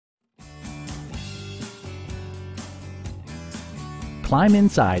climb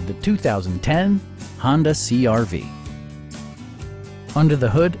inside the 2010 Honda CR-V. Under the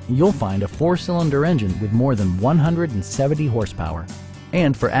hood, you'll find a 4-cylinder engine with more than 170 horsepower.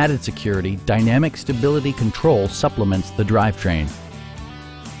 And for added security, dynamic stability control supplements the drivetrain.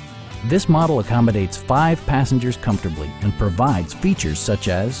 This model accommodates 5 passengers comfortably and provides features such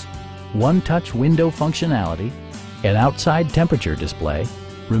as one-touch window functionality, an outside temperature display,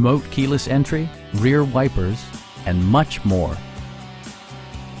 remote keyless entry, rear wipers, and much more.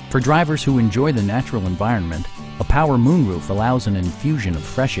 For drivers who enjoy the natural environment, a power moonroof allows an infusion of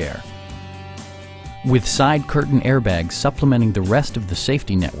fresh air. With side curtain airbags supplementing the rest of the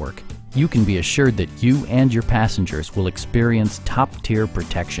safety network, you can be assured that you and your passengers will experience top-tier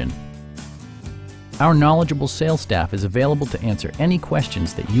protection. Our knowledgeable sales staff is available to answer any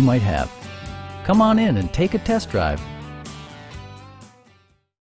questions that you might have. Come on in and take a test drive.